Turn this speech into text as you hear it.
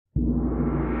Friends,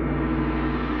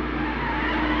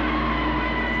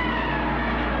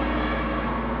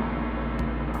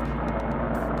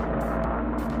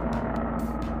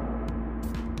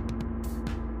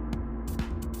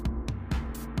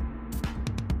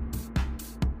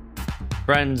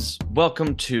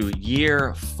 welcome to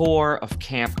year 4 of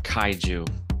Camp Kaiju.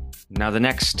 Now, the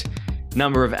next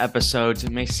number of episodes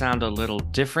may sound a little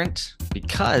different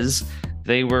because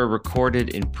they were recorded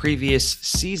in previous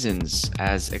seasons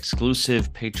as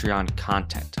exclusive Patreon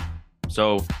content.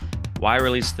 So why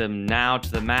release them now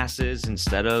to the masses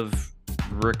instead of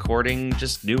recording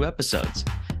just new episodes?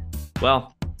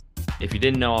 Well, if you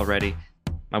didn't know already,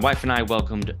 my wife and I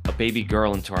welcomed a baby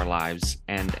girl into our lives,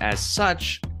 and as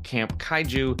such, Camp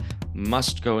Kaiju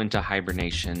must go into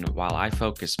hibernation while I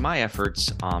focus my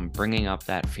efforts on bringing up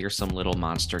that fearsome little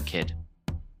monster kid.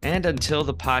 And until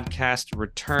the podcast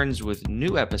returns with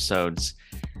new episodes,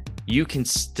 you can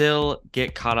still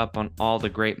get caught up on all the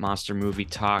great monster movie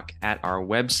talk at our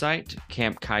website,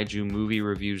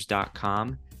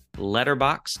 campkaijumoviereviews.com,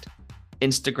 Letterboxd,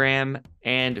 Instagram,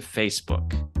 and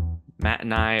Facebook. Matt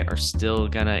and I are still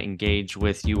gonna engage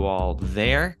with you all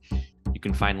there. You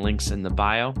can find links in the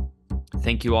bio.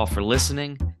 Thank you all for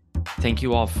listening. Thank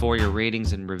you all for your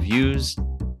ratings and reviews.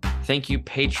 Thank you,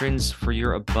 patrons, for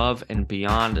your above and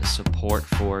beyond support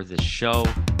for this show.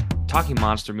 Talking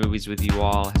monster movies with you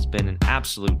all has been an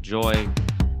absolute joy.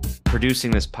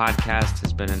 Producing this podcast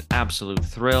has been an absolute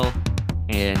thrill,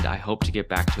 and I hope to get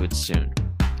back to it soon.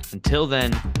 Until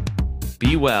then,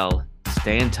 be well,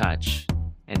 stay in touch,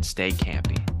 and stay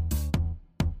campy.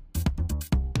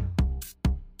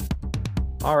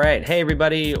 All right. Hey,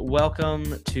 everybody.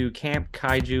 Welcome to Camp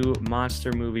Kaiju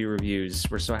Monster Movie Reviews.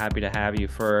 We're so happy to have you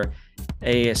for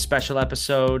a special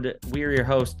episode. We are your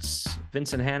hosts,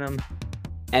 Vincent Hannum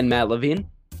and Matt Levine.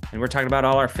 And we're talking about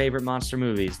all our favorite monster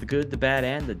movies, the good, the bad,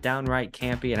 and the downright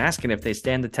campy, and asking if they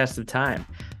stand the test of time.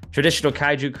 Traditional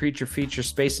kaiju creature feature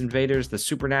space invaders, the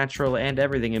supernatural, and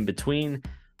everything in between.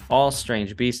 All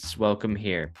strange beasts welcome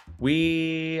here.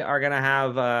 We are going to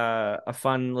have a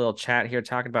fun little chat here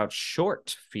talking about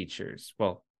short features.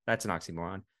 Well, that's an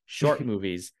oxymoron. Short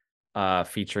movies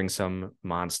featuring some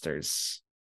monsters.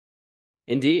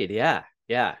 Indeed,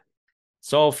 yeah.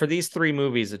 So for these 3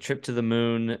 movies, A Trip to the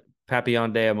Moon,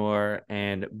 Papillon d'Amour,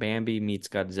 and Bambi Meets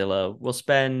Godzilla, we'll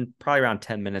spend probably around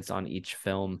 10 minutes on each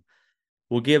film.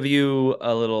 We'll give you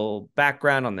a little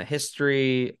background on the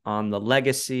history, on the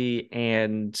legacy,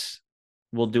 and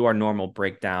we'll do our normal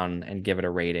breakdown and give it a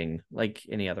rating like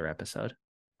any other episode.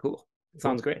 Cool.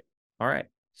 Sounds great. All right.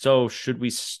 So should we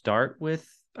start with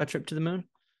A Trip to the Moon?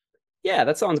 Yeah,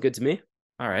 that sounds good to me.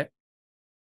 All right.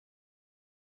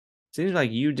 Seems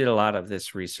like you did a lot of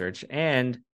this research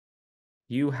and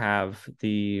you have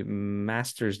the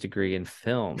master's degree in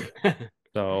film.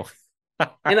 So...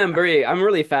 And I'm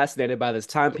really fascinated by this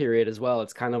time period as well.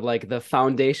 It's kind of like the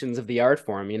foundations of the art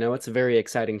form, you know. It's a very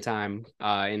exciting time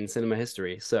in cinema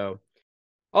history. So,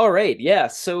 all right, yeah.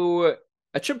 So,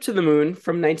 A Trip to the Moon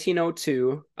from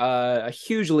 1902, a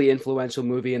hugely influential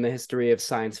movie in the history of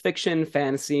science fiction,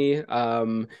 fantasy.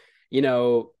 Yeah,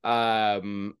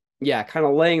 kind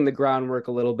of laying the groundwork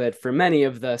a little bit for many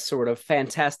of the sort of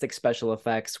fantastic special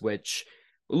effects, which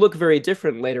look very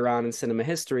different later on in cinema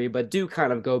history, but do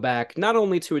kind of go back not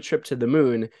only to A Trip to the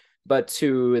Moon, but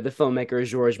to the filmmaker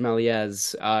Georges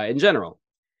Méliès in general.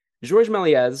 Georges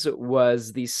Méliès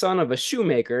was the son of a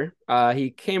shoemaker. He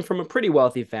came from a pretty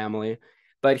wealthy family,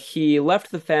 but he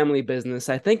left the family business,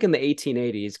 I think, in the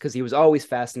 1880s, because he was always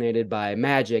fascinated by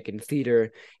magic and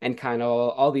theater and kind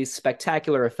of all these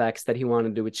spectacular effects that he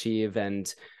wanted to achieve.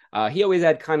 And he always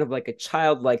had kind of like a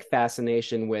childlike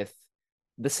fascination with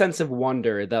the sense of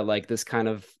wonder that like this kind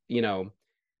of,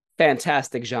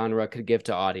 fantastic genre could give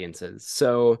to audiences.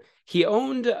 So he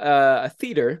owned a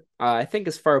theater, I think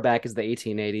as far back as the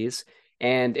 1880s.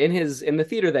 And in the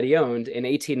theater that he owned in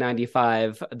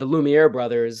 1895, the Lumiere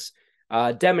brothers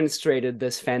demonstrated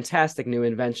this fantastic new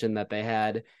invention that they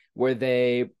had where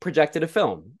they projected a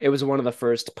film. It was one of the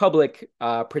first public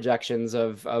projections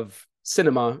of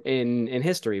cinema in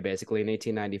history, basically in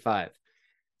 1895.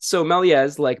 So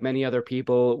Méliès, like many other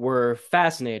people, were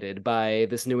fascinated by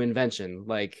this new invention,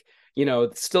 like,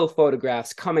 still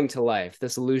photographs coming to life,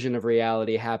 this illusion of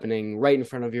reality happening right in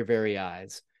front of your very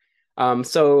eyes.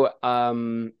 So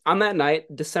on that night,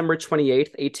 December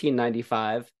 28th,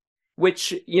 1895,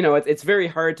 which, it's very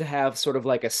hard to have sort of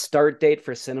like a start date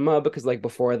for cinema because like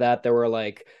before that, there were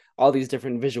like all these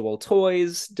different visual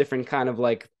toys, different kind of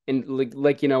like,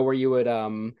 where you would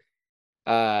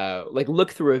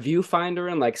look through a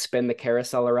viewfinder and like spin the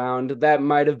carousel around. That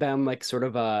might have been like sort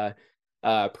of a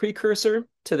precursor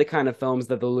to the kind of films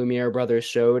that the Lumiere brothers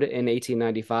showed in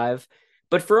 1895.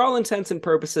 But for all intents and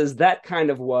purposes, that kind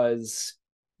of was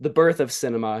the birth of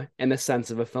cinema in the sense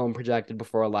of a film projected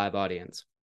before a live audience.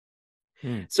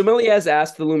 Hmm. So Méliès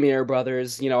asked the Lumiere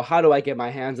brothers, how do I get my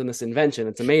hands on this invention?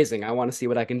 It's amazing. I want to see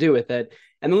what I can do with it.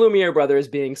 And the Lumiere brothers,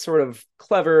 being sort of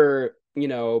clever,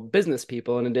 business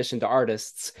people in addition to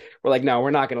artists, were like, no,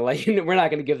 we're not going to let you, we're not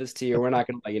going to give this to you. We're not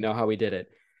going to let you know how we did it.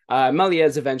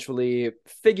 Méliès eventually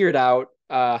figured out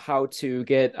how to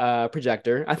get a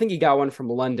projector. I think he got one from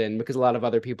London because a lot of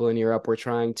other people in Europe were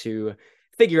trying to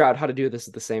figure out how to do this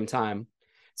at the same time.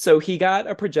 So he got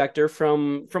a projector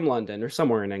from London or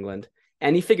somewhere in England,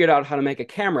 and he figured out how to make a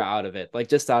camera out of it, like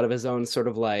just out of his own sort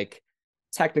of like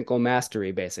technical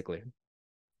mastery, basically.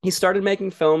 He started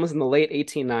making films in the late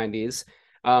 1890s.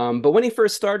 But when he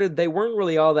first started, they weren't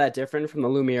really all that different from the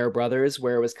Lumiere brothers,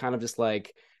 where it was kind of just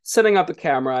like setting up a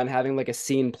camera and having like a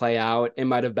scene play out. It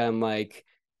might have been like,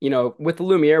 with the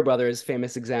Lumiere brothers,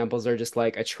 famous examples are just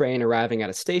like a train arriving at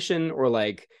a station or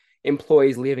like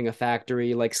employees leaving a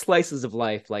factory, like slices of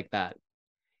life like that.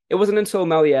 It wasn't until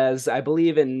Méliès, I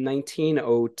believe in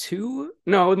 1902.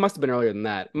 No, it must have been earlier than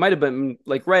that. It might have been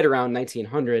like right around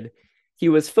 1900. He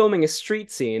was filming a street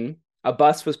scene. A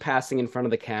bus was passing in front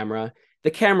of the camera.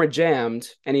 The camera jammed,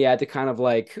 and he had to kind of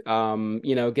like,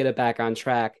 get it back on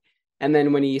track. And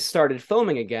then when he started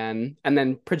filming again, and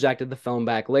then projected the film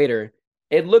back later,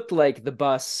 it looked like the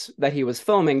bus that he was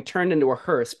filming turned into a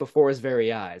hearse before his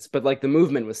very eyes, but like the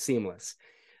movement was seamless.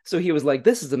 So he was like,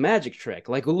 this is a magic trick.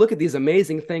 Like, look at these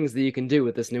amazing things that you can do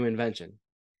with this new invention.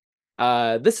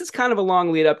 This is kind of a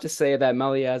long lead up to say that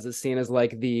Méliès is seen as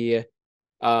like the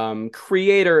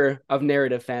creator of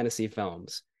narrative fantasy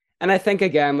films. And I think,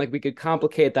 again, like we could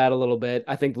complicate that a little bit.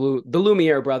 I think the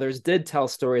Lumiere brothers did tell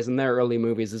stories in their early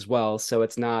movies as well. So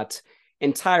it's not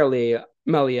entirely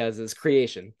Méliès's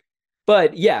creation.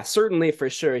 But yeah, certainly for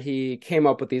sure, he came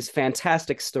up with these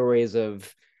fantastic stories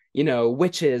of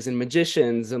witches and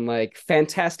magicians and like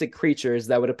fantastic creatures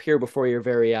that would appear before your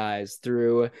very eyes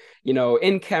through,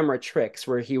 in-camera tricks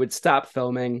where he would stop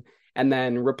filming and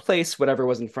then replace whatever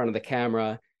was in front of the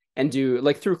camera and do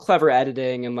like through clever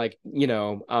editing and like,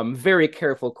 very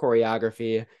careful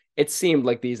choreography. It seemed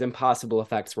like these impossible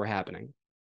effects were happening.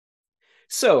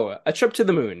 So, A Trip to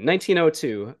the Moon,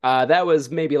 1902. That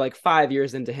was maybe like 5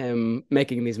 years into him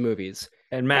making these movies.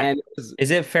 And Matt, And it was,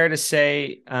 is it fair to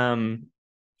say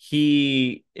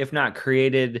he, if not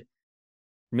created,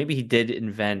 maybe he did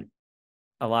invent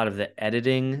a lot of the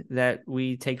editing that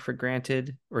we take for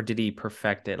granted, or did he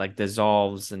perfect it, like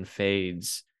dissolves and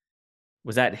fades?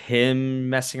 Was that him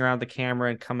messing around with the camera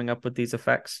and coming up with these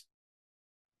effects?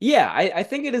 yeah, I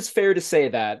think it is fair to say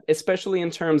that, especially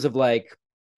in terms of like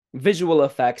visual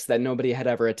effects that nobody had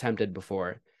ever attempted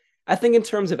before. I think in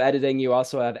terms of editing, you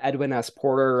also have Edwin S.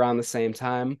 Porter around the same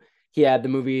time. He had the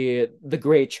movie The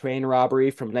Great Train Robbery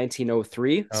from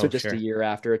 1903, so Oh, just a sure. year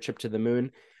after A Trip to the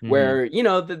Moon, Mm-hmm. where,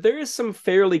 there is some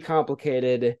fairly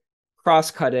complicated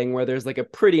cross-cutting where there's like a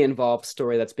pretty involved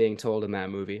story that's being told in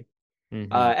that movie.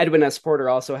 Mm-hmm. Edwin S. Porter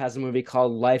also has a movie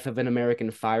called Life of an American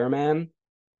Fireman.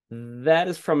 That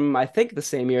is from, I think, the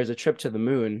same year as A Trip to the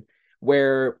Moon,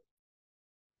 where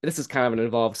this is kind of an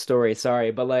involved story,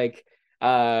 sorry, but like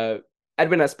uh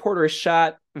Edwin S. Porter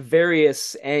shot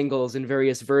various angles and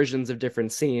various versions of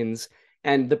different scenes,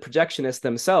 and the projectionists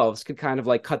themselves could kind of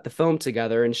like cut the film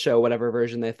together and show whatever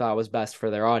version they thought was best for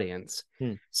their audience.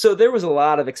 Hmm. So there was a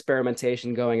lot of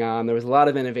experimentation going on. There was a lot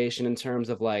of innovation in terms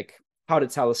of like how to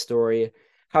tell a story,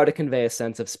 how to convey a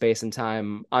sense of space and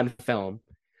time on film.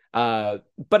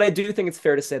 But I do think it's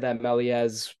fair to say that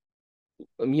Méliès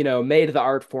made the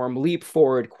art form leap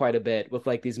forward quite a bit with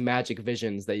like these magic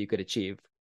visions that you could achieve.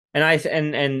 And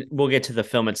and we'll get to the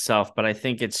film itself, but I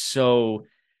think it's so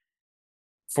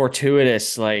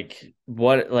fortuitous, like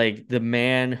what, like the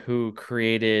man who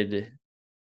created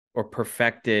or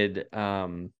perfected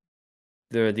the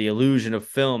illusion of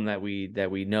film that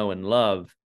we know and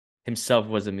love himself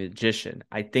was a magician.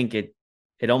 I think it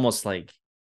almost like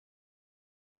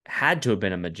had to have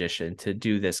been a magician to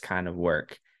do this kind of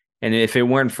work. And if it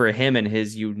weren't for him and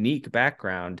his unique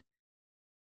background,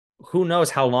 who knows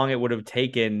how long it would have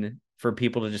taken for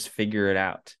people to just figure it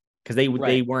out, because they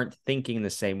Right. weren't thinking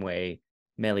the same way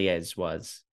Méliès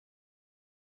was.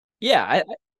 Yeah,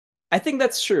 I think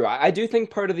that's true. I do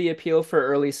think part of the appeal for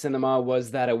early cinema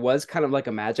was that it was kind of like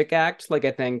a magic act. Like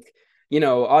I think,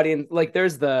 audience like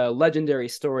there's the legendary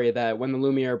story that when the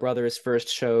Lumiere brothers first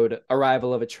showed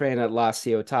Arrival of a Train at La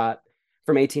Ciotat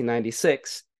from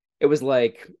 1896, it was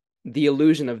like the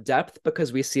illusion of depth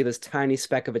because we see this tiny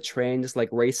speck of a train just like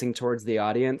racing towards the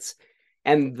audience.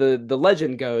 And the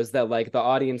legend goes that like the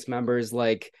audience members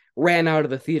like ran out of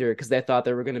the theater because they thought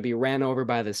they were going to be ran over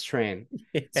by this train.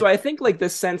 So I think like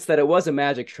this sense that it was a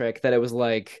magic trick, that it was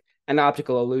like an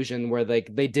optical illusion where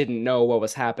like they didn't know what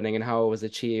was happening and how it was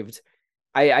achieved.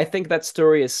 I think that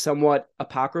story is somewhat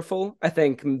apocryphal. I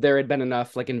think there had been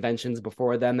enough like inventions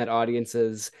before then that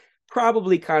audiences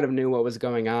probably kind of knew what was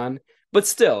going on. But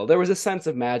still, there was a sense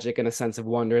of magic and a sense of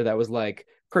wonder that was like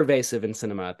pervasive in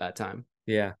cinema at that time.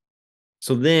 Yeah.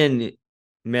 So then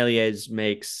Méliès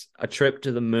makes a trip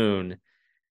to the moon,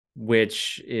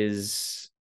 which is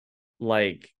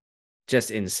like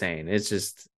just insane. It's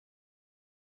just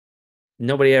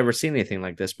nobody ever seen anything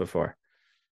like this before.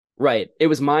 Right. It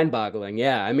was mind-boggling.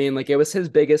 Yeah. I mean, like it was his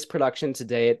biggest production to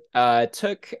date. It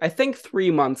took, I think,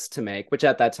 3 months to make, which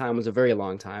at that time was a very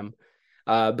long time.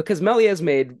 Because Méliès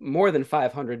made more than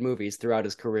 500 movies throughout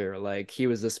his career. Like he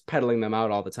was just peddling them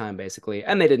out all the time, basically.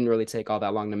 And they didn't really take all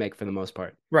that long to make for the most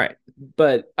part. Right.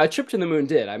 But A Trip to the Moon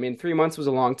did. I mean, 3 months was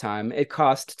a long time. It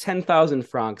cost 10,000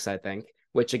 francs, I think,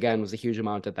 which again was a huge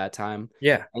amount at that time.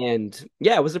 Yeah. And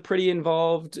yeah, it was a pretty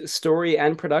involved story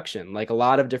and production. Like a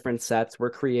lot of different sets were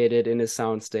created in his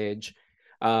soundstage.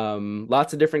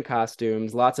 Lots of different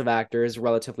costumes, lots of actors,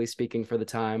 relatively speaking, for the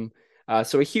time.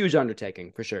 So a huge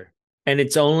undertaking for sure. And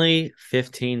it's only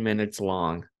 15 minutes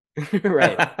long.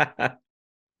 Right.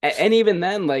 And even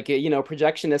then, like,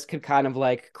 projectionists could kind of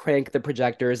like crank the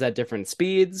projectors at different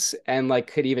speeds and like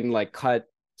could even like cut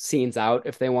scenes out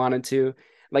if they wanted to.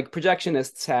 Like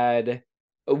projectionists had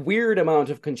a weird amount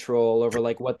of control over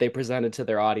like what they presented to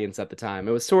their audience at the time.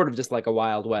 It was sort of just like a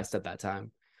Wild West at that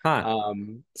time. Huh.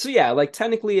 So yeah, like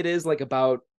technically it is like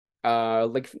about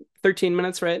like 13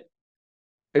 minutes, right?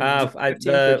 I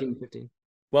 15, 13, 15.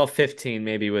 well, 15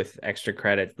 maybe with extra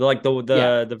credit. Like the Yeah,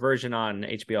 the the version on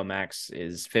HBO Max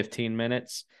is 15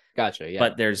 minutes, gotcha. Yeah.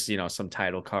 but there's, some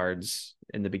title cards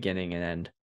in the beginning and end.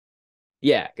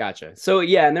 Yeah, gotcha. So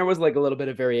yeah, and there was like a little bit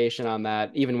of variation on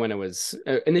that, even when it was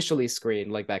initially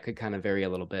screened. Like that could kind of vary a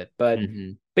little bit, but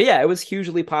Mm-hmm. but yeah, it was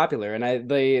hugely popular, and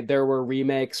there were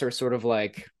remakes or sort of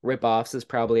like rip-offs is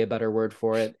probably a better word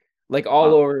for it. Like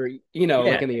all over, like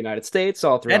Yeah. in the United States,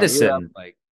 all throughout Europe. Edison.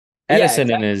 Like yeah,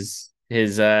 Edison in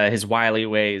exactly. his wily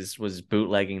ways was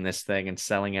bootlegging this thing and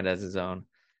selling it as his own.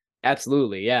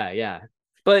 Absolutely. Yeah, yeah.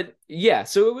 But yeah,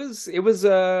 so it was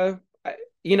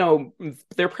you know,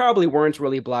 there probably weren't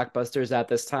really blockbusters at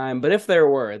this time, but if there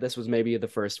were, this was maybe the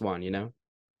first one.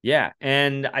 Yeah,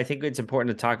 and I think it's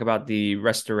important to talk about the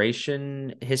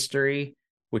restoration history,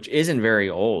 which isn't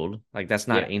very old. Like that's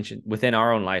not Yeah. ancient within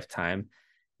our own lifetime.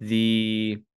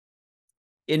 The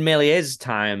In Méliès'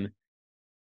 time,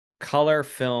 color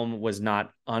film was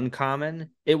not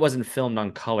uncommon. It wasn't filmed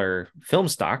on color film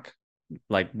stock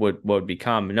like what would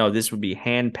become. No, this would be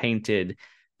hand painted.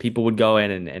 People would go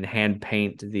in and hand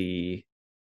paint the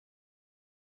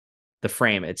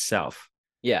frame itself.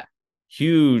 Yeah.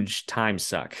 Huge time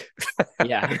suck.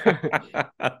 Yeah.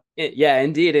 Yeah,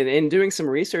 indeed. And in doing some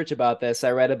research about this,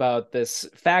 I read about this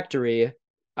factory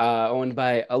owned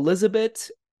by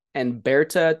Elizabeth and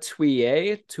Berta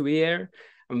Tuier.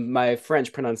 My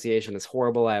French pronunciation is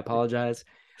horrible. I apologize.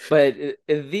 But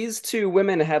these two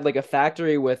women had like a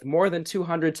factory with more than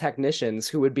 200 technicians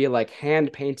who would be like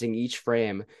hand painting each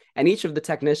frame. And each of the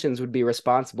technicians would be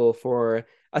responsible for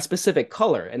a specific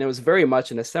color. And it was very much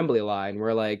an assembly line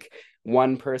where like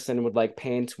one person would like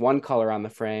paint one color on the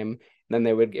frame, then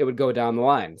it would go down the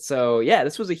line. So yeah,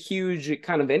 this was a huge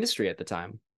kind of industry at the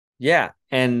time. Yeah,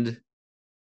 and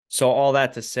so all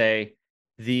that to say,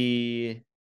 the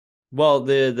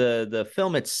the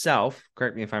film itself,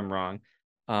 correct me if I'm wrong,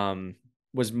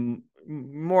 was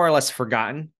more or less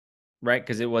forgotten, right?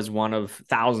 Because it was one of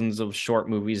thousands of short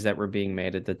movies that were being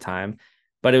made at the time.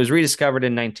 But it was rediscovered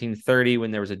in 1930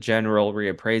 when there was a general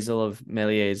reappraisal of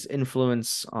Méliès'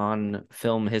 influence on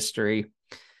film history.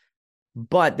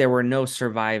 But there were no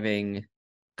surviving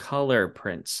color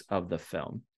prints of the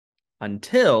film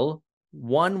until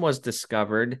one was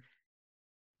discovered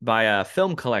by a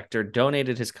film collector,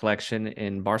 donated his collection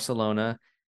in Barcelona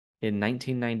in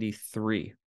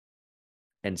 1993.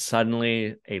 And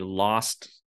suddenly a lost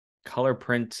color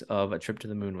print of A Trip to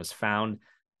the Moon was found,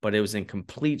 but it was in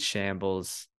complete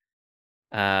shambles.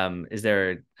 Is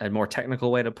there a more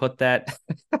technical way to put that?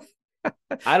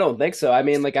 I don't think so. I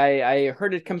mean, like I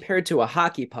heard it compared to a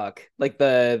hockey puck. Like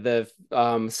the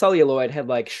celluloid had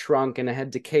like shrunk and it had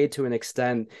decayed to an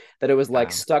extent that it was like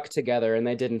Wow. stuck together, and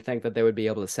they didn't think that they would be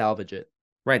able to salvage it.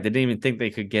 Right. They didn't even think they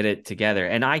could get it together.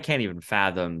 And I can't even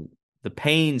fathom the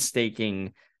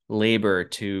painstaking labor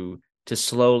to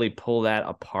slowly pull that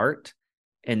apart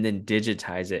and then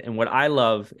digitize it. And what I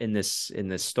love in this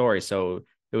story, so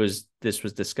This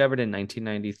was discovered in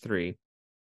 1993.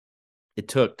 It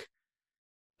took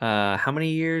how many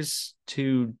years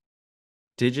to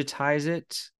digitize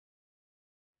it,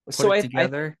 put So it I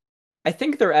together? I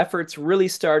think their efforts really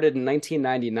started in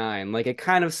 1999. Like it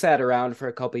kind of sat around for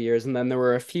a couple years, and then there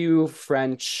were a few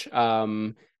French,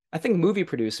 I think movie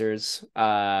producers.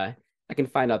 I can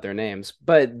find out their names,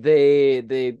 but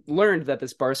they learned that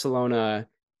this Barcelona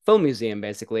film museum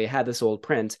basically had this old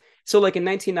print. So like in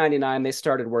 1999, they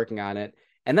started working on it,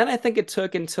 and then I think it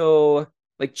took until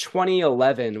like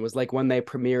 2011 was like when they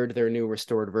premiered their new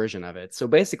restored version of it. So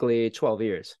basically 12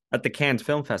 years. At the Cannes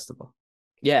Film Festival.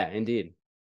 Yeah, indeed.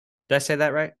 Did I say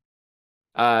that right?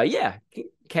 Yeah, can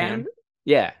Cannes?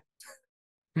 yeah.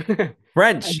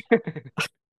 French.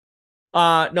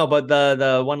 No, but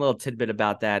the one little tidbit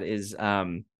about that is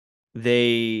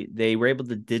they were able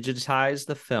to digitize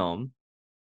the film,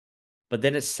 but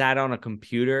then it sat on a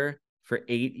computer for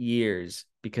 8 years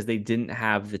because they didn't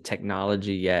have the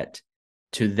technology yet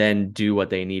to then do what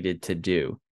they needed to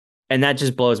do. And that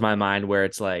just blows my mind where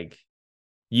it's like,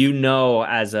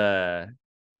 as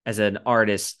an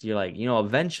artist, you're like,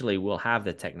 eventually we'll have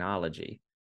the technology.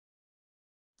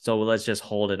 So let's just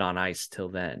hold it on ice till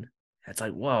then. It's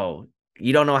like, whoa,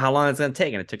 you don't know how long it's going to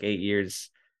take. And it took 8 years.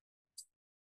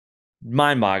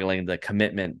 Mind boggling the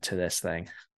commitment to this thing.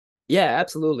 Yeah,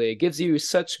 absolutely. It gives you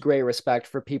such great respect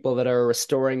for people that are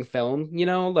restoring film,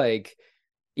 like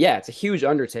yeah, it's a huge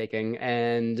undertaking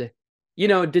and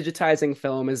digitizing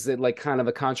film is it like kind of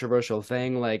a controversial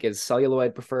thing, like is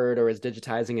celluloid preferred or is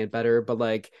digitizing it better? But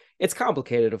like it's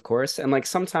complicated, of course, and like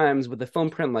sometimes with a film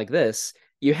print like this,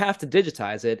 you have to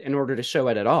digitize it in order to show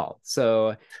it at all.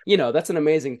 So, that's an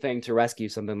amazing thing to rescue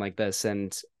something like this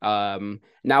and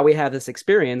now we have this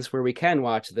experience where we can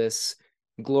watch this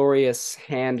glorious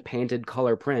hand painted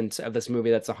color print of this movie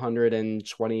that's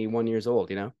 121 years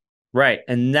old. Right.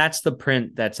 And that's the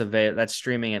print that's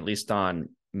streaming at least on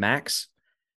Max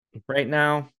right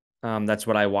now. That's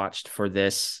what I watched for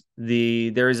this. They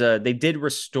did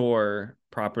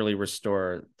properly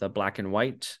restore the black and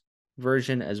white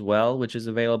version as well, which is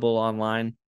available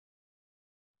online.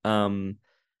 Um,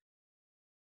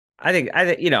 I think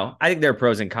there are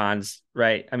pros and cons,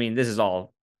 right? I mean, this is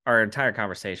all our entire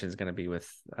conversation is going to be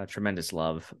with tremendous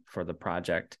love for the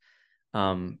project.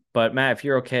 But Matt, if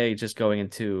you're okay, just going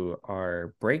into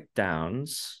our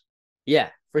breakdowns. Yeah,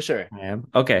 for sure. I am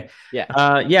okay.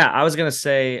 Yeah. Yeah, I was gonna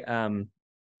say,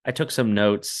 I took some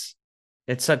notes.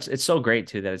 It's so great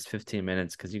too that it's 15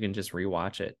 minutes because you can just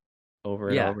rewatch it over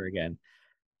and Yeah. over again.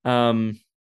 Um,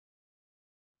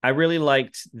 I really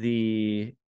liked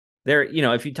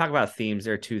if you talk about themes,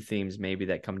 there are two themes maybe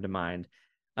that come to mind.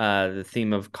 The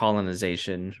theme of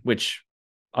colonization, which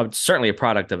certainly a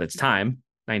product of its time,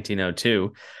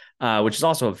 1902, which is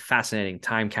also a fascinating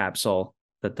time capsule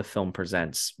that the film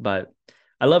presents. But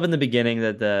I love in the beginning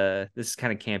that this is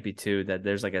kind of campy too, that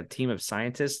there's like a team of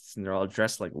scientists and they're all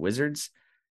dressed like wizards.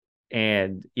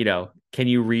 And, can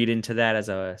you read into that as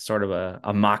a sort of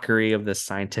a mockery of the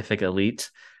scientific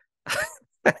elite?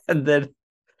 And then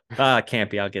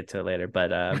campy, I'll get to it later.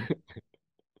 But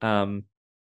um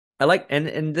I like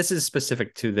and this is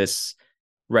specific to this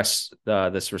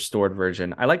restored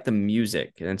version. I like the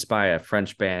music, and it's by a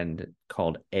French band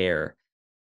called Air.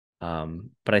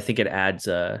 But I think it adds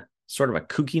a sort of a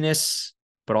kookiness,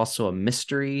 but also a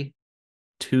mystery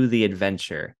to the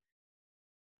adventure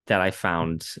that I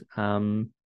found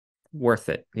worth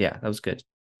it. Yeah, that was good.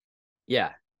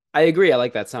 Yeah. I agree. I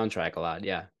like that soundtrack a lot.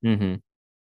 Yeah. Mm-hmm.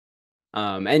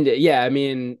 And yeah, I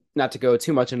mean, not to go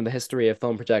too much into the history of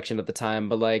film projection at the time,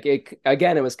 but like it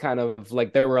again, it was kind of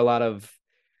like there were a lot of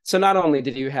so not only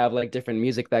did you have like different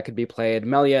music that could be played,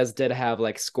 Méliès did have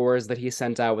like scores that he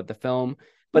sent out with the film,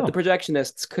 but the Oh,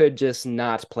 projectionists could just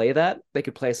not play that. They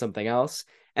could play something else.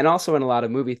 And also in a lot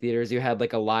of movie theaters, you had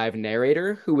like a live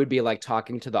narrator who would be like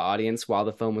talking to the audience while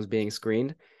the film was being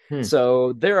screened. hmm.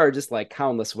 So there are just like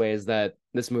countless ways that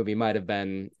this movie might have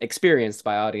been experienced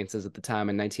by audiences at the time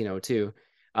in 1902.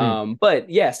 Hmm. But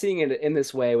yeah, seeing it in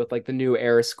this way with like the new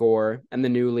air score and the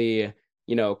newly,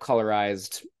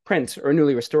 colorized print or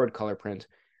newly restored color print,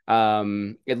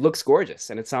 it looks gorgeous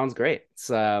and it sounds great. It's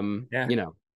Yeah,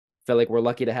 feel like we're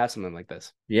lucky to have something like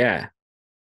this. yeah.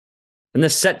 And the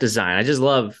set design, I just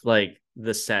love like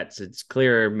the sets. It's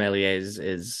clear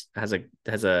Méliès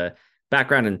has a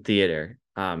background in theater,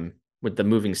 with the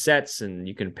moving sets, and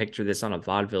you can picture this on a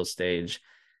vaudeville stage,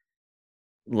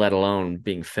 let alone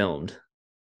being filmed.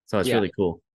 So it's Yeah, really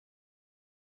cool.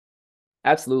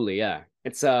 absolutely. Yeah.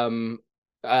 It's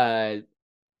uh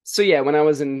so yeah, when I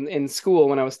was in school,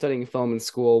 when I was studying film in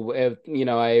school, I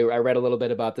read a little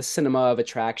bit about the cinema of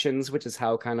attractions, which is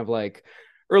how kind of like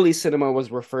early cinema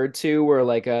was referred to, where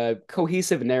like a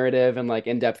cohesive narrative and like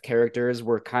in-depth characters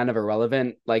were kind of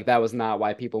irrelevant. Like that was not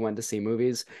why people went to see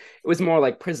movies. It was more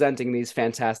like presenting these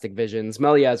fantastic visions.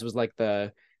 Méliès was like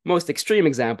the most extreme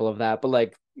example of that, but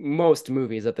like most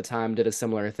movies at the time did a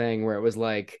similar thing where it was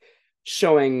like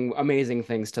showing amazing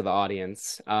things to the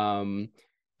audience.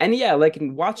 And yeah, like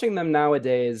in watching them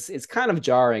nowadays, it's kind of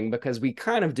jarring because we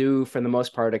kind of do, for the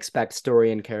most part, expect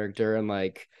story and character and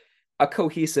like a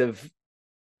cohesive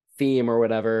theme or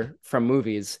whatever from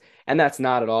movies. And that's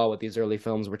not at all what these early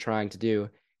films were trying to do,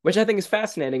 which I think is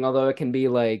fascinating, although it can be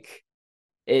like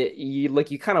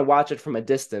you kind of watch it from a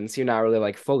distance. You're not really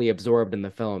like fully absorbed in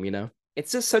the film, you know?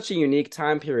 It's just such a unique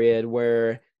time period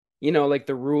where, like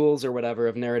the rules or whatever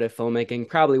of narrative filmmaking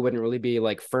probably wouldn't really be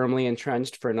like firmly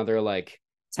entrenched for another like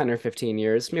 10 or 15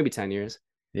 years, maybe 10 years.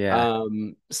 Yeah.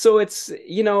 So it's,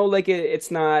 like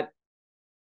it's not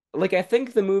like I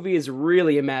think the movie is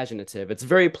really imaginative. It's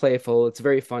very playful, it's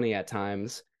very funny at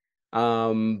times.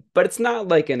 But it's not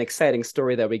like an exciting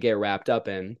story that we get wrapped up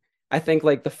in. I think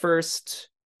like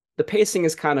the pacing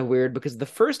is kind of weird because the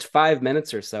first 5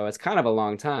 minutes or so, it's kind of a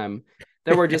long time.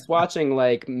 Then we're just watching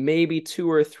like maybe two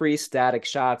or three static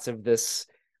shots of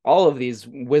all of these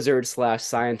wizard slash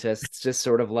scientists just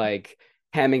sort of like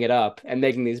hamming it up and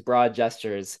making these broad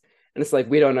gestures. And it's like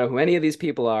we don't know who any of these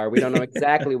people are. We don't know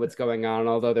exactly what's going on,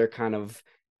 although they're kind of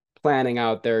planning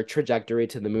out their trajectory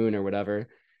to the moon or whatever.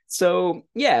 So,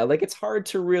 yeah, like it's hard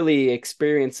to really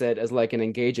experience it as like an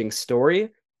engaging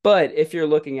story. But if you're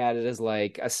looking at it as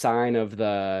like a sign of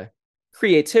the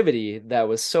creativity that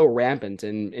was so rampant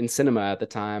in cinema at the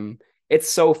time, it's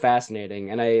so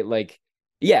fascinating. And I like,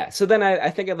 yeah. So then I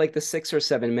think at like the 6 or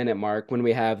 7 minute mark when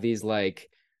we have these like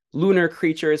lunar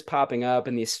creatures popping up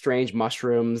and these strange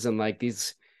mushrooms and like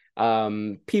these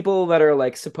people that are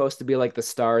like supposed to be like the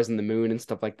stars and the moon and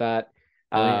stuff like that.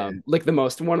 Oh yeah. Like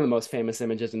one of the most famous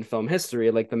images in film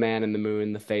history, like the man in the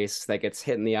moon, the face that gets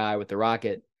hit in the eye with the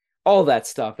rocket. All that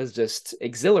stuff is just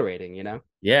exhilarating, you know?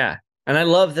 Yeah. And I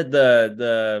love that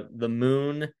the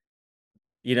moon,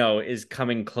 is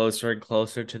coming closer and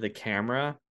closer to the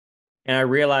camera. And I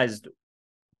realized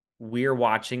we're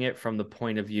watching it from the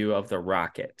point of view of the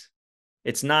rocket.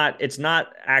 It's not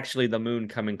actually the moon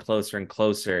coming closer and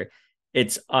closer.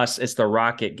 It's the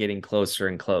rocket getting closer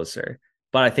and closer.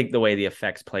 But I think the way the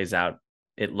effects plays out,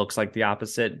 it looks like the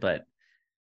opposite. But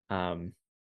yeah,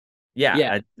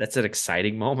 Yeah. that's an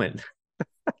exciting moment.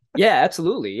 Yeah,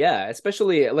 absolutely. Yeah.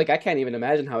 Especially like I can't even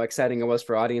imagine how exciting it was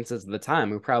for audiences at the time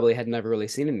who probably had never really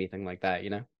seen anything like that, you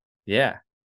know? Yeah.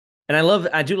 And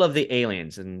I do love the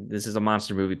aliens, and this is a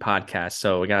monster movie podcast,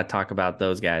 so we got to talk about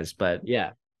those guys. But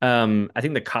Yeah. I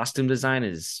think the costume design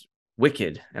is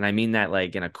wicked, and I mean that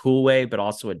like in a cool way, but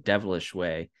also a devilish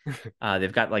way.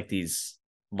 They've got like these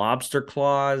lobster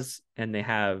claws, and they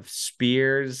have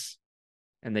spears,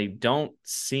 and they don't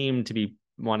seem to be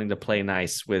wanting to play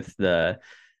nice with the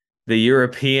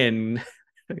European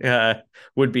uh,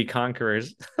 would be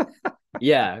conquerors.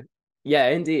 Yeah. Yeah,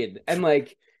 indeed. And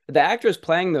like the actors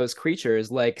playing those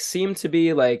creatures like seem to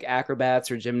be like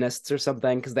acrobats or gymnasts or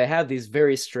something because they have these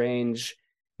very strange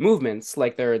movements.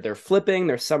 Like they're flipping,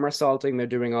 they're somersaulting, they're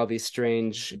doing all these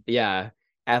strange, yeah,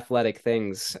 athletic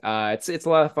things. It's a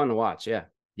lot of fun to watch, yeah.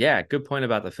 Yeah, good point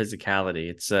about the physicality.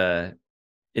 It's a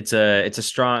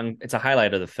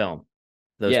highlight of the film,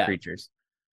 those Yeah, creatures.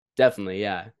 definitely,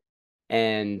 yeah.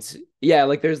 And yeah,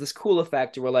 like there's this cool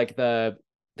effect where like the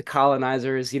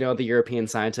colonizers, the European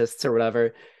scientists or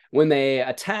whatever, when they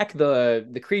attack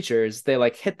the creatures, they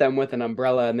like hit them with an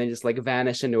umbrella and they just like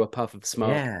vanish into a puff of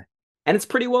smoke. Yeah. And it's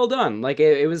pretty well done. Like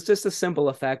it was just a simple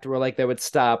effect where like they would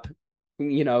stop,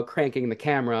 cranking the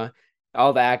camera.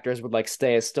 All the actors would like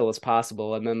stay as still as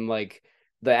possible, and then like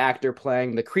the actor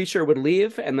playing the creature would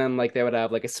leave, and then like they would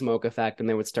have like a smoke effect, and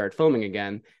they would start filming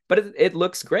again. But it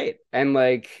looks great, and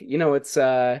like it's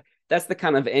that's the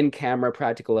kind of in-camera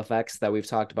practical effects that we've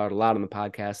talked about a lot on the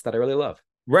podcast that I really love.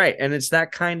 Right. And it's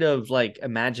that kind of like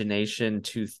imagination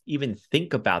to even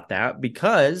think about that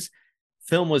because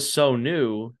film was so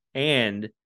new and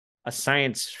a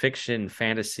science fiction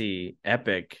fantasy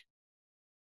epic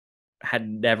had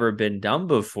never been done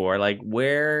before. Like,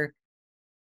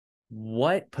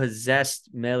 what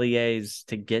possessed Méliès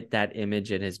to get that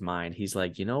image in his mind? He's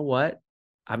like, you know what?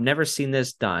 I've never seen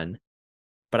this done,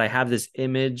 but I have this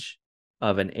image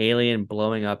of an alien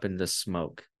blowing up into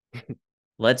smoke.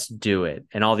 Let's do it.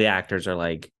 And all the actors are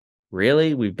like,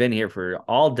 really? We've been here for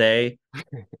all day.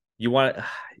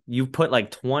 You put like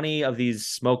 20 of these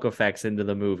smoke effects into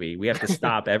the movie. We have to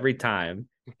stop every time.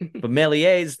 But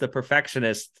Méliès, the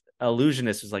perfectionist,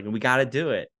 illusionist, was like, we got to do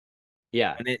it.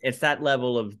 Yeah. And it's that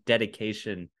level of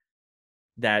dedication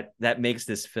that makes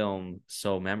this film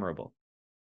so memorable.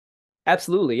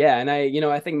 Absolutely, yeah. And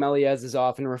I think Méliès is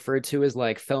often referred to as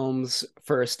like film's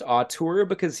first auteur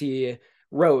because he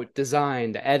wrote,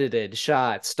 designed, edited,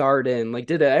 shot, starred in, like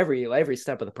did every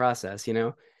step of the process, you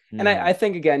know? And I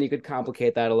think again you could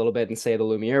complicate that a little bit and say the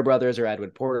Lumiere brothers or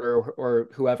Edward Porter or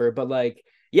whoever, but like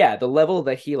yeah, the level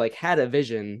that he like had a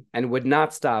vision and would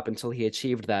not stop until he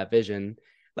achieved that vision,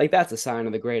 like that's a sign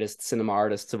of the greatest cinema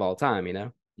artists of all time, you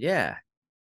know? Yeah.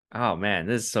 Oh man,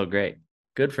 this is so great.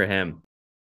 Good for him.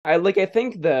 I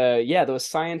think those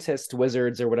scientist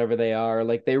wizards or whatever they are,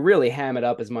 like they really ham it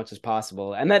up as much as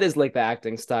possible. And that is like the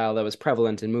acting style that was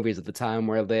prevalent in movies at the time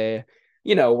where they,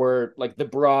 were like the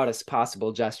broadest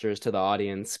possible gestures to the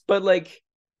audience. But like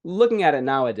looking at it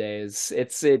nowadays, it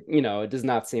does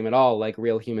not seem at all like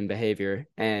real human behavior.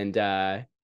 And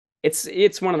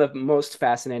it's one of the most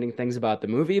fascinating things about the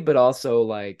movie, but also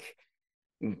like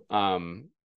um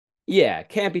yeah,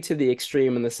 campy to the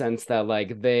extreme in the sense that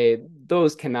like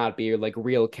those cannot be like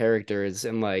real characters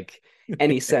in like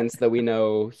any sense that we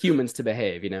know humans to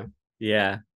behave, you know?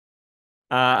 Yeah.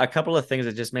 A couple of things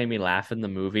that just made me laugh in the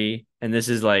movie, and this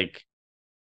is like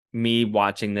me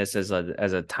watching this as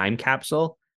a time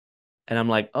capsule, and I'm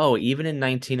like, oh, even in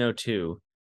 1902,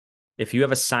 if you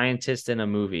have a scientist in a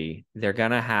movie, they're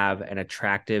gonna have an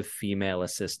attractive female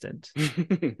assistant.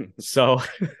 So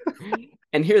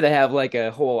And here they have like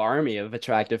a whole army of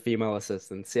attractive female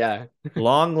assistants. Yeah.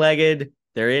 long-legged,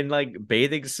 they're in like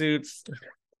bathing suits,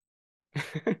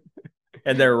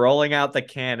 and they're rolling out the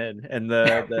cannon and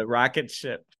the rocket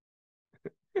ship.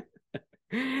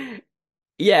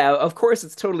 Yeah, of course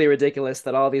it's totally ridiculous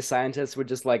that all these scientists would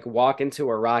just like walk into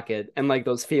a rocket and like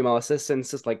those female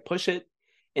assistants just like push it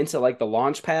into like the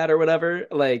launch pad or whatever.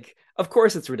 Like, of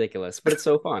course it's ridiculous, but it's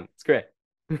so fun. It's great.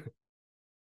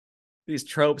 These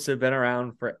tropes have been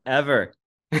around forever.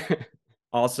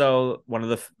 Also, one of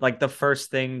the first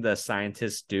thing the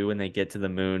scientists do when they get to the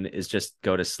moon is just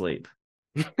go to sleep.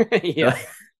 Yeah.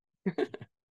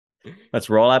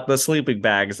 Let's roll out the sleeping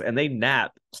bags, and they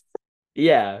nap.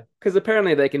 Yeah, because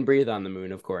apparently they can breathe on the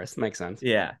moon, of course. Makes sense.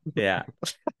 Yeah, yeah.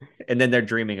 And then they're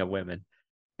dreaming of women.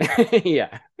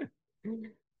 Yeah.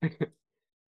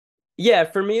 Yeah,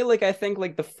 for me, like I think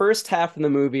like the first half of the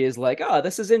movie is like, oh,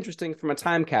 this is interesting from a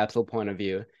time capsule point of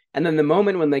view. And then the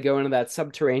moment when they go into that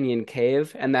subterranean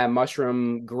cave and that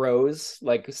mushroom grows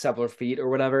like several feet or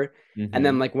whatever, and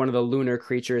then like one of the lunar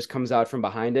creatures comes out from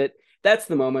behind it, that's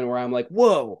the moment where I'm like,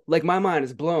 whoa, like my mind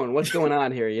is blown. What's going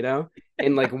on here, you know?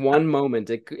 In like one moment,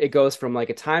 it goes from like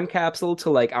a time capsule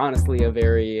to like honestly a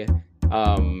very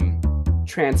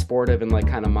transportive and like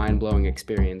kind of mind-blowing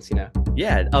experience, you know?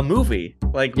 Yeah, a movie.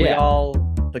 Like we all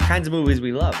the kinds of movies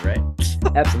we love, right?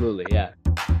 Absolutely, yeah.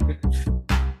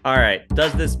 All right.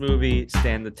 Does this movie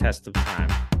stand the test of time?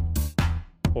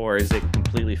 Or is it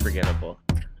completely forgettable?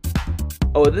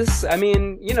 Oh, it's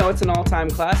an all-time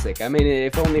classic. I mean,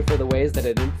 if only for the ways that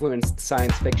it influenced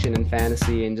science fiction and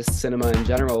fantasy and just cinema in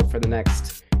general for the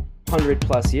next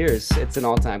 100+ years, it's an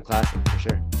all-time classic for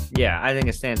sure. Yeah, I think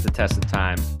it stands the test of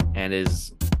time and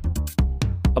is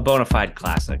a bona fide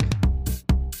classic.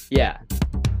 Yeah.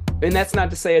 And that's not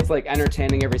to say it's like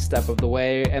entertaining every step of the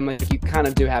way, and like you kind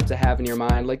of do have to have in your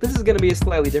mind like this is going to be a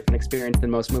slightly different experience than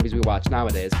most movies we watch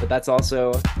nowadays, but that's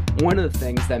also one of the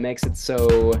things that makes it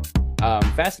so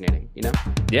fascinating, you know?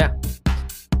 Yeah.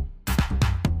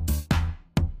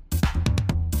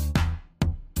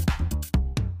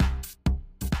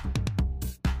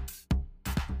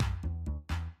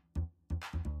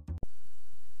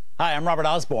 Hi, I'm Robert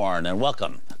Osborne, and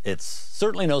welcome. It's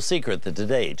certainly no secret that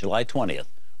today, July 20th,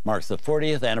 marks the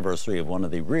 40th anniversary of one of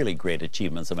the really great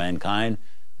achievements of mankind,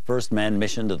 the first manned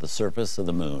mission to the surface of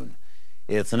the moon.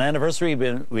 It's an anniversary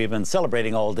we've been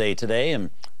celebrating all day today, and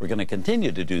we're going to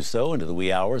continue to do so into the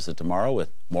wee hours of tomorrow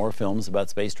with more films about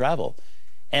space travel.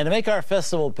 And to make our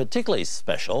festival particularly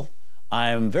special,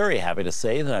 I'm very happy to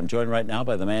say that I'm joined right now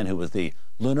by the man who was the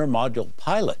lunar module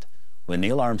pilot when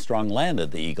Neil Armstrong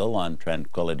landed the Eagle on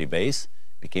Tranquility Base,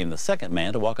 became the second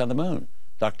man to walk on the moon,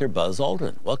 Dr. Buzz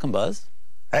Aldrin. Welcome, Buzz.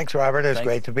 Thanks, Robert. It's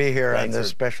great to be here on this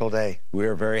special day.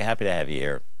 We're very happy to have you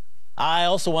here. I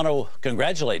also want to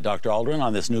congratulate Dr. Aldrin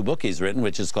on this new book he's written,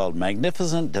 which is called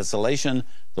Magnificent Desolation,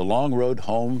 The Long Road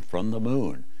Home from the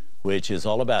Moon, which is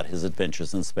all about his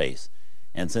adventures in space.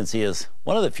 And since he is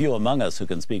one of the few among us who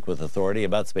can speak with authority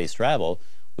about space travel,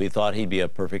 we thought he'd be a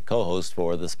perfect co-host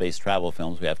for the space travel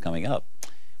films we have coming up.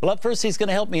 Well, up first, he's going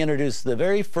to help me introduce the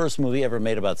very first movie ever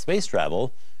made about space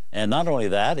travel. And not only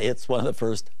that, it's one of the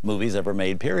first movies ever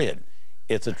made, period.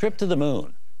 It's A Trip to the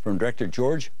Moon from director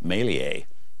George Méliès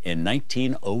in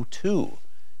 1902.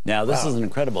 Now, this is an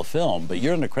incredible film, but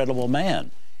you're an incredible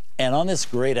man. And on this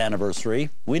great anniversary,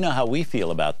 we know how we feel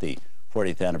about the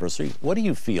 40th anniversary. What do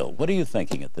you feel? What are you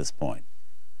thinking at this point?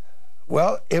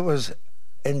 Well, it was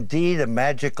indeed a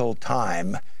magical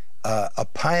time, a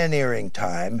pioneering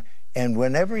time. And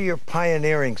whenever you're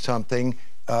pioneering something,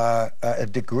 a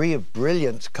degree of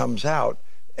brilliance comes out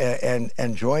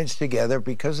and joins together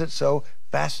because it's so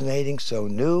fascinating, so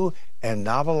new, and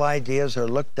novel ideas are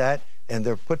looked at and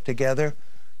they're put together.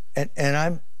 And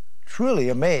I'm truly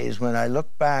amazed when I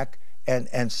look back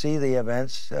and see the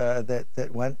events that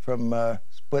went from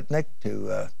Sputnik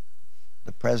to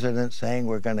the president saying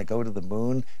we're going to go to the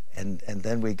moon, and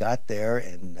then we got there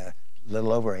in a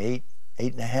little over eight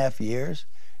and a half years,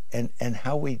 and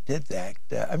how we did that.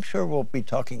 I'm sure we'll be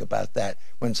talking about that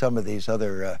when some of these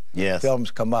other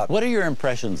films come up. What are your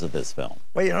impressions of this film?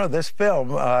 Well, you know, this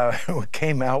film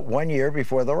came out 1 year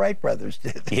before the Wright brothers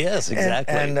did. Yes,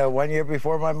 exactly. And 1 year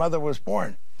before my mother was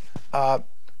born.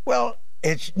 Well,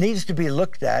 it needs to be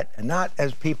looked at, not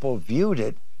as people viewed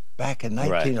it back in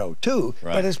 1902,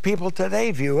 but as people today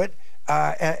view it,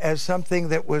 as something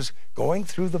that was going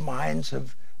through the minds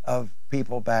of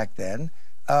people back then.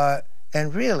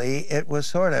 And really, it was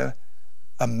sort of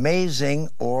amazing,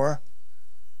 or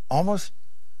almost,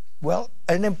 well,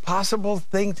 an impossible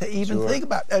thing to even think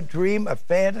about. A dream, a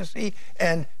fantasy,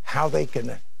 and how they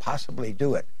can possibly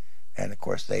do it. And of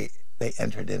course, they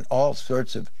entered in all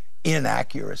sorts of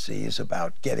inaccuracies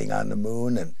about getting on the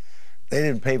moon, and they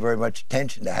didn't pay very much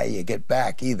attention to how you get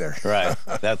back either. Right.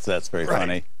 That's very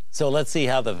funny. So let's see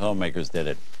how the filmmakers did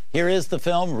it. Here is the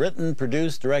film, written,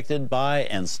 produced, directed by,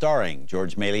 and starring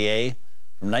George Méliès,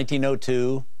 from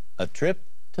 1902, A Trip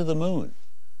to the Moon.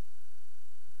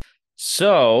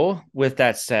 So, with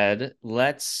that said,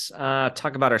 let's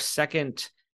talk about our second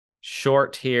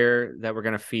short here that we're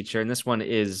going to feature. And this one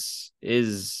is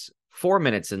 4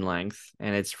 minutes in length,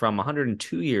 and it's from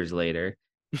 102 years later,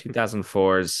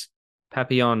 2004's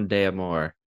Papillon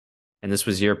d'Amour. And this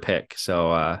was your pick.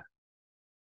 So,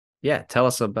 yeah, tell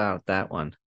us about that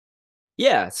one.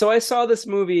 Yeah, so I saw this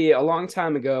movie a long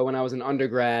time ago when I was an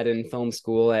undergrad in film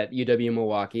school at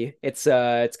UW-Milwaukee. It's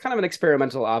kind of an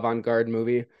experimental avant-garde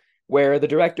movie where the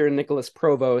director, Nicholas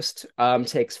Provost,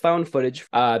 takes found footage.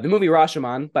 The movie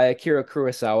Rashomon by Akira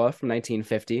Kurosawa from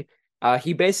 1950.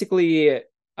 He basically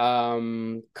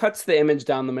cuts the image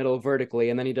down the middle vertically,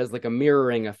 and then he does like a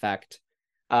mirroring effect.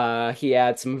 He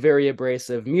adds some very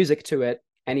abrasive music to it,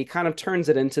 and he kind of turns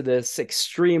it into this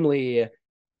extremely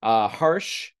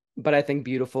harsh, but I think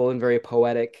beautiful and very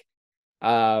poetic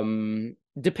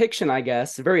depiction, I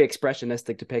guess, a very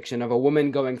expressionistic depiction of a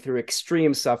woman going through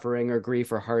extreme suffering or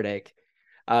grief or heartache.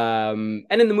 And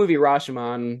in the movie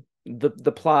Rashomon,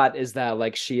 the plot is that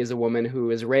like she is a woman who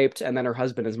is raped and then her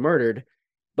husband is murdered.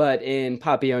 But in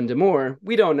Papillon d'Amour,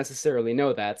 we don't necessarily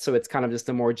know that. So it's kind of just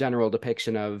a more general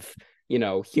depiction of, you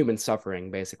know, human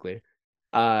suffering, basically.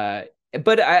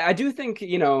 But I do think,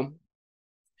 you know,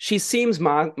 she seems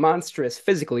monstrous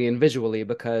physically and visually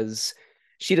because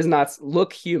she does not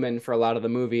look human for a lot of the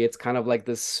movie. It's kind of like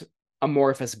this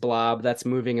amorphous blob that's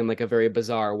moving in like a very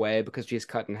bizarre way because she's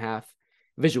cut in half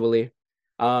visually.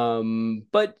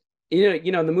 But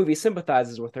you know, the movie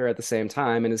sympathizes with her at the same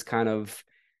time and is kind of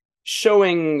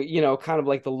showing, you know, kind of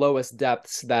like the lowest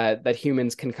depths that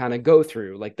humans can kind of go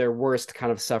through, like their worst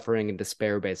kind of suffering and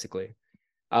despair, basically.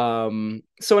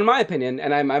 So in my opinion,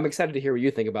 and I'm excited to hear what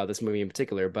you think about this movie in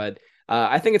particular, but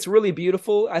I think it's really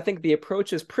beautiful. I think the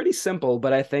approach is pretty simple,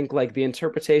 but I think like the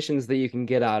interpretations that you can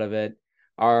get out of it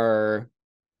are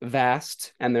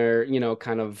vast, and they're, you know,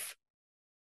 kind of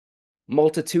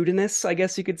multitudinous, I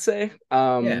guess you could say.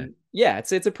 Yeah,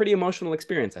 it's a pretty emotional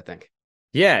experience, I think.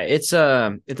 Yeah, it's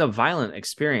a violent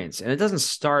experience, and it doesn't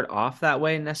start off that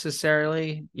way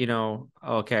necessarily. You know,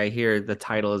 okay, here the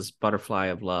title is Butterfly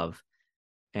of Love.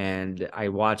 And I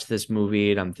watch this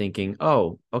movie and I'm thinking,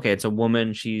 oh, okay, it's a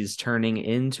woman. She's turning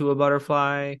into a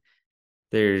butterfly.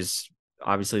 There's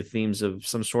obviously themes of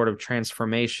some sort of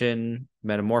transformation,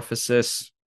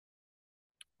 metamorphosis.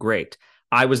 Great.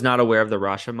 I was not aware of the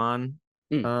Rashomon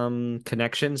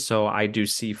connection. So I do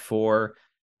see four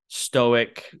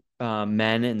stoic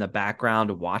men in the background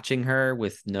watching her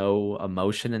with no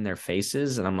emotion in their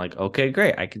faces. And I'm like, okay,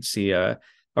 great. I could see a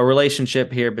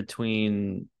relationship here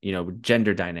between, you know,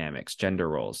 gender dynamics, gender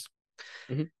roles.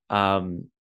 And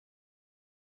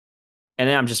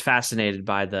then I'm just fascinated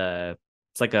by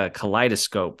it's like a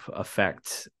kaleidoscope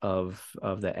effect of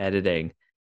the editing.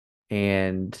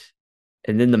 And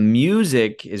then the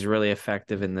music is really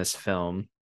effective in this film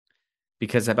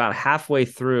because about halfway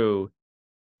through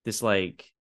this, like,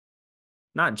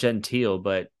 not genteel,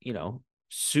 but, you know,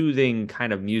 soothing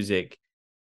kind of music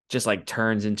just like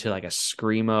turns into like a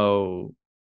screamo,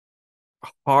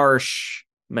 harsh,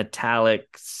 metallic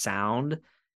sound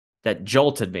that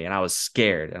jolted me, and I was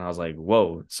scared, and I was like,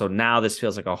 whoa. So now this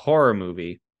feels like a horror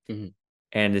movie. Mm-hmm.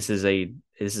 And this is a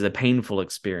painful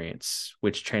experience,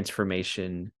 which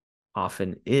transformation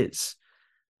often is,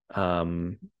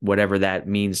 whatever that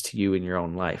means to you in your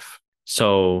own life.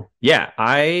 So yeah,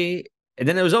 and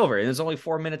then it was over, and it was only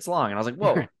 4 minutes long, and I was like,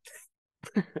 whoa.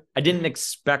 I didn't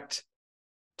expect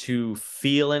to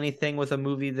feel anything with a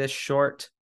movie this short.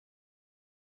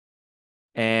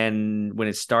 And when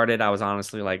it started, I was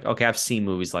honestly like, okay, I've seen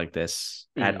movies like this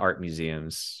at art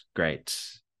museums. Great.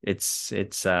 It's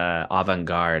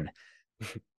avant-garde.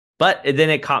 But then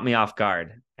it caught me off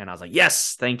guard, and I was like,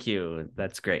 yes, thank you.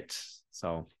 That's great.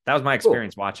 So that was my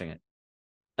experience watching it.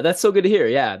 That's so good to hear.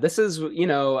 Yeah, this is,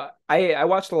 I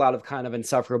watched a lot of kind of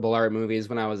insufferable art movies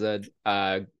when I was going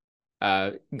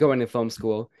to film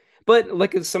school, but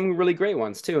like some really great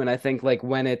ones too. And I think like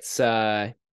when it's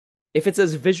if it's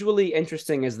as visually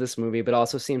interesting as this movie, but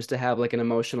also seems to have like an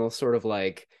emotional sort of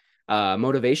like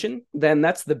motivation, then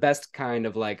that's the best kind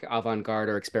of like avant-garde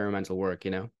or experimental work,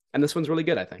 And this one's really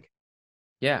good, I think.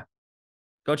 Yeah.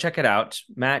 Go check it out.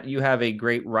 Matt, you have a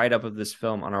great write-up of this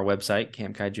film on our website,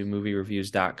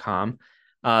 campkaijumoviereviews.com,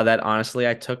 that honestly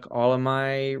I took all of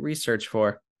my research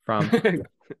from.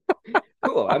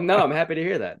 Cool. I'm happy to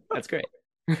hear that. That's great.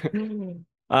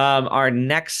 Our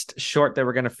next short that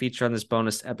we're going to feature on this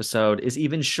bonus episode is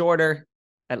even shorter,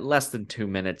 at less than 2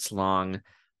 minutes long,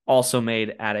 also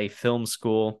made at a film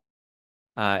school,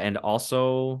 and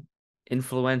also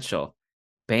influential.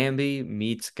 Bambi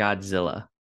meets Godzilla.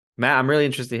 Matt, I'm really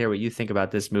interested to hear what you think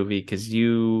about this movie, because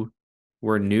you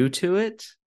were new to it.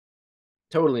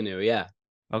 Totally new, yeah.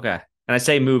 Okay. And I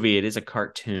say movie, it is a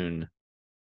cartoon,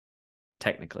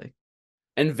 technically.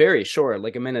 And very short,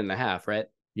 like a minute and a half, right?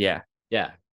 Yeah.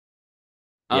 Yeah.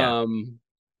 Yeah.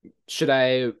 Should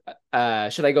I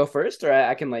go first, or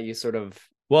I can let you sort of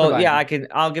Well, yeah,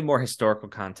 I'll give more historical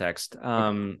context.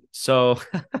 So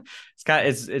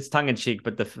it's tongue in cheek,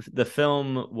 but the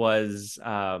film was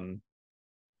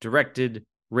directed,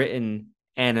 written,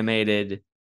 animated,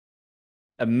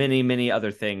 many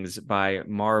other things by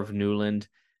Marv Newland.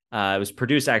 It was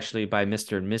produced actually by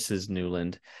Mr. and Mrs.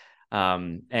 Newland.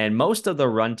 And most of the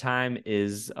runtime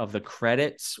is of the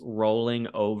credits rolling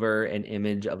over an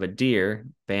image of a deer,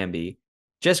 Bambi,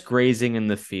 just grazing in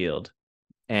the field.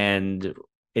 And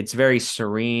it's very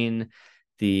serene.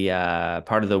 The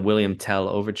part of the William Tell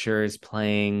overture is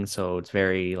playing, so it's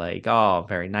very like, oh,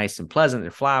 very nice and pleasant.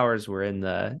 The flowers were in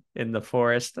the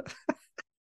forest.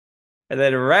 And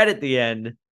then right at the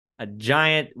end, a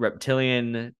giant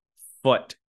reptilian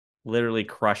foot literally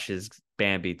crushes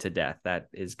Bambi to death. That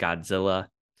is Godzilla.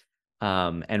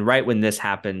 And right when this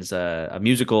happens, a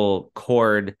musical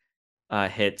chord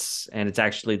hits, and it's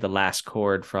actually the last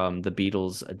chord from the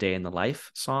Beatles' A Day in the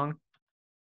Life song.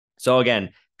 So again,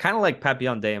 kind of like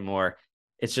Papillon d'Amour,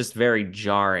 it's just very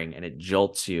jarring, and it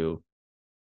jolts you,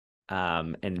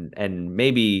 and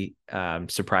maybe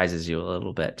surprises you a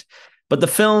little bit. But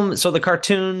the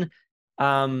cartoon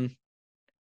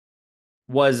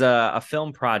was a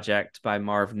film project by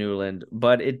Marv Newland,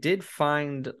 but it did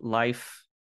find life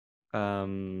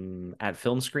at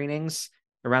film screenings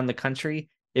around the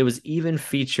country. It was even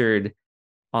featured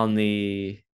on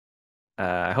the,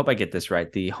 I hope I get this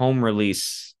right, the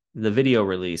video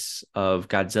release of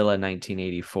Godzilla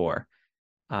 1984,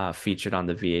 featured on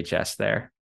the VHS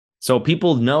there. So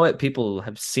people know it, people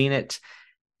have seen it.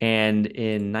 And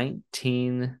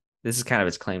this is kind of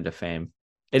its claim to fame.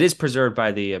 It is preserved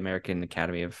by the American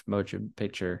Academy of Motion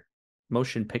Picture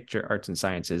Arts and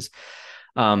Sciences.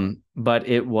 But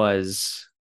it was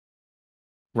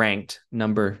ranked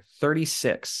number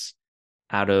 36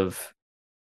 out of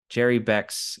Jerry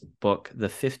Beck's book, The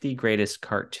 50 Greatest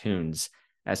Cartoons,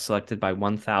 as selected by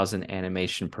 1,000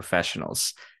 animation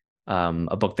professionals,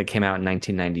 a book that came out in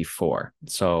 1994.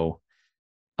 So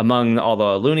among all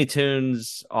the Looney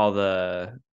Tunes, all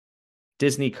the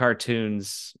Disney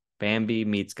cartoons, Bambi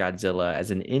meets Godzilla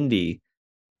as an indie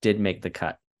did make the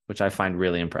cut, which I find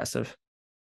really impressive.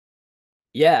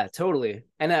 Yeah, totally.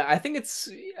 And I think it's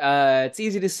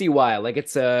easy to see why. Like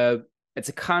it's a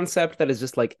concept that is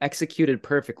just like executed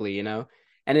perfectly,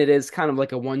 And it is kind of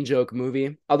like a one joke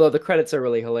movie, although the credits are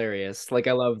really hilarious. Like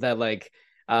I love that like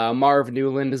Marv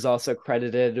Newland is also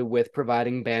credited with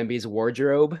providing Bambi's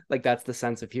wardrobe. Like that's the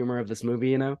sense of humor of this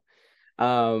movie,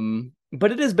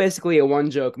 But it is basically a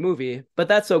one joke movie, but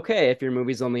that's okay if your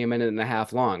movie's only a minute and a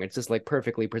half long. It's just like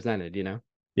perfectly presented,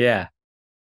 Yeah.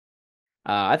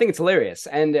 I think it's hilarious.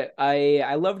 And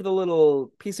I loved the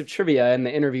little piece of trivia in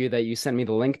the interview that you sent me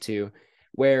the link to,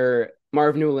 where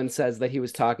Marv Newland says that he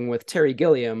was talking with Terry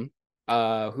Gilliam,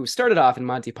 who started off in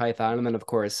Monty Python and then, of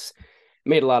course,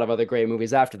 made a lot of other great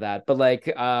movies after that. But like,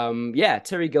 yeah,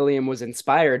 Terry Gilliam was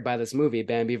inspired by this movie,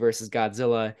 Bambi versus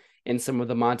Godzilla, in some of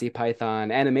the Monty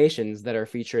Python animations that are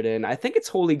featured in, I think it's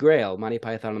Holy Grail, Monty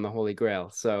Python and the Holy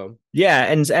Grail. So yeah,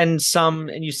 and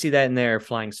you see that in their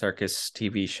Flying Circus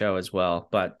TV show as well.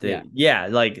 But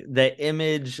like the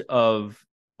image of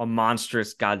a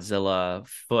monstrous Godzilla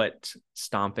foot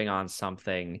stomping on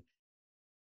something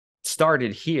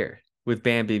started here with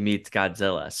Bambi meets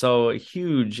Godzilla. So a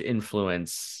huge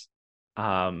influence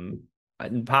in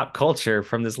pop culture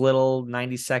from this little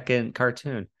 90-second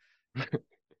cartoon.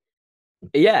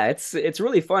 Yeah, it's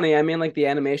really funny. I mean, like the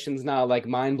animation's not like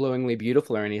mind-blowingly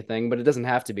beautiful or anything, but it doesn't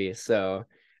have to be. So,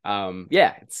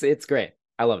 yeah, it's great.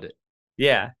 I loved it.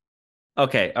 Yeah.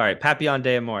 Okay. All right. Papillon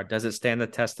d'Amour. Does it stand the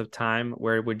test of time?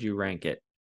 Where would you rank it?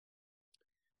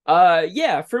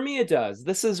 Yeah, for me it does.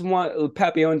 This is one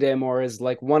Papillon d'Amour is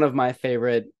like one of my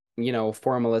favorite,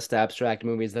 formalist abstract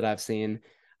movies that I've seen.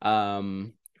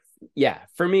 Yeah,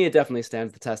 for me it definitely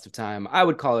stands the test of time. I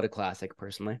would call it a classic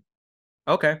personally.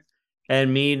 Okay.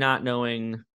 And me not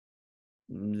knowing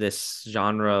this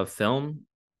genre of film,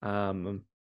 I'll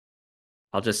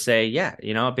just say, yeah,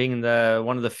 being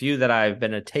one of the few that I've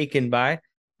been taken by,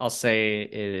 I'll say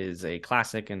it is a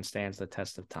classic and stands the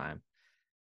test of time.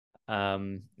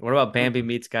 What about Bambi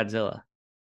meets Godzilla?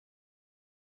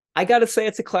 I gotta say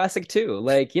it's a classic too.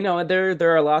 Like,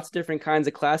 there are lots of different kinds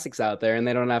of classics out there, and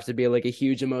they don't have to be like a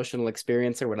huge emotional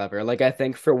experience or whatever. Like, I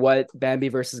think for what Bambi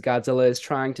versus Godzilla is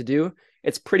trying to do,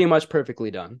 it's pretty much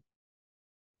perfectly done.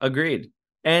 Agreed.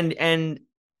 And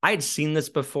I'd seen this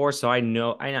before, so I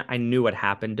knew what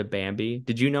happened to Bambi.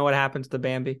 Did you know what happens to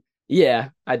Bambi? Yeah,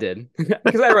 I did.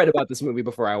 Because I read about this movie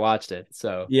before I watched it.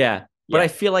 So yeah. But I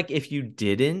feel like if you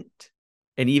didn't,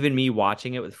 and even me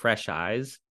watching it with fresh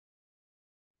eyes,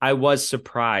 I was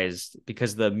surprised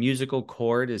because the musical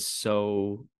chord is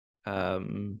so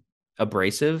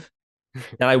abrasive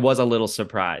that I was a little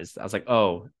surprised. I was like,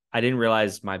 oh, I didn't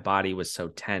realize my body was so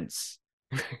tense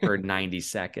for 90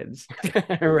 seconds.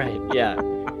 Right, yeah.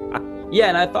 Yeah,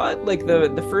 and I thought like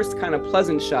the first kind of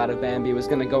pleasant shot of Bambi was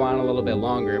going to go on a little bit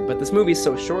longer, but this movie's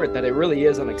so short that it really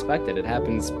is unexpected. It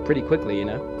happens pretty quickly,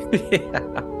 Yeah.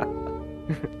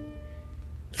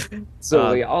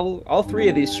 So all three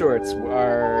of these shorts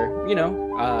are,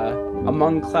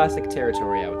 among classic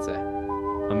territory, I would say.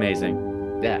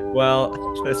 Amazing. Yeah. Well,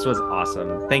 this was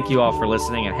awesome. Thank you all for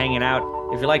listening and hanging out.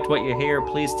 If you liked what you hear,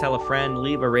 please tell a friend,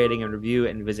 leave a rating and review,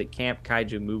 and visit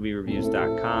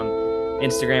campkaijumoviereviews.com,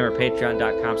 Instagram or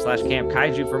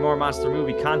patreon.com/campkaiju for more monster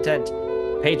movie content.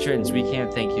 Patrons, we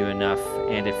can't thank you enough.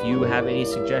 And if you have any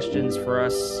suggestions for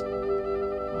us,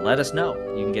 let us know.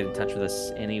 You can get in touch with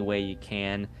us any way you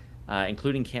can,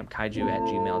 including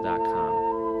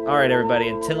campkaiju@gmail.com. All right, everybody.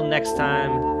 Until next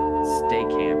time, stay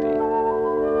campy.